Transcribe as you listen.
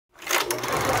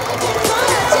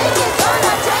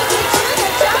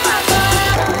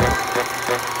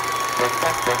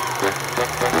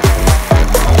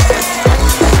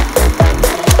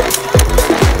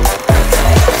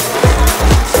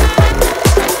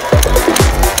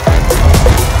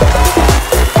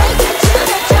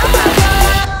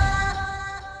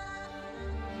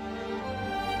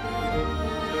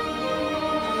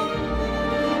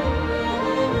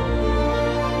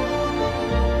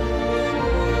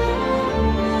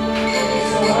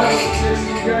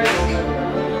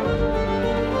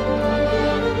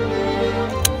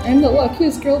I'm the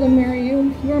luckiest girl to marry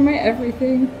you. You are my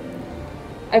everything.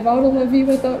 I vow to love you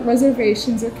without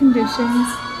reservations or conditions.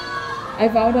 I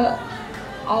vow to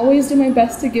always do my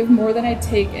best to give more than I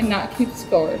take and not keep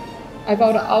score. I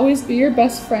vow to always be your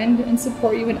best friend and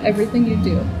support you in everything you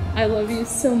do. I love you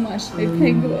so much, my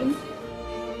penguin.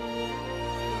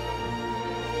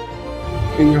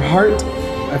 In your heart,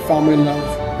 I found my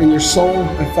love. In your soul,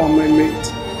 I found my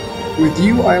mate. With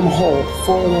you, I am whole,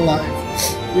 full and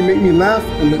alive. You make me laugh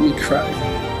and let me cry.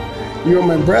 You are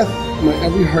my breath, my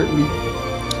every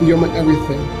heartbeat. You are my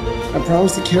everything. I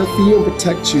promise to care for you and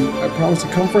protect you. I promise to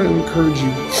comfort and encourage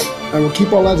you. I will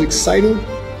keep our lives exciting,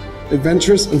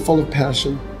 adventurous, and full of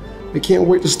passion. I can't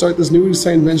wait to start this new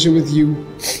exciting adventure with you,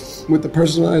 with the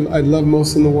person I love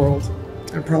most in the world.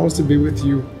 I promise to be with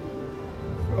you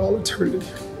for all eternity.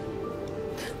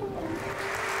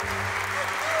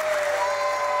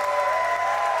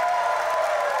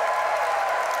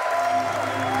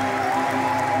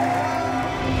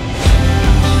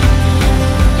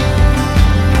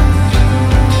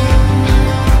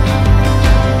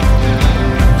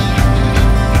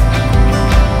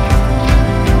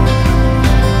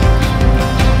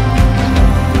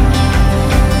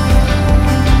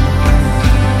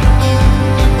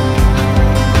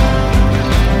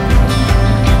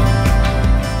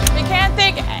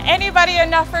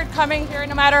 enough for coming here,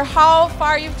 no matter how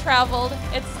far you've traveled.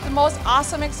 It's the most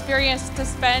awesome experience to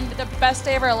spend the best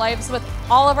day of our lives with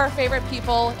all of our favorite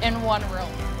people in one room.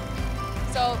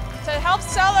 So to help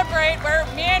celebrate where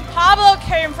Mya and Pablo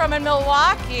came from in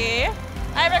Milwaukee,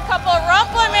 I have a couple of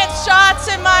Rumplemint shots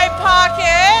in my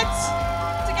pocket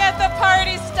to get the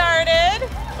party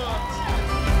started.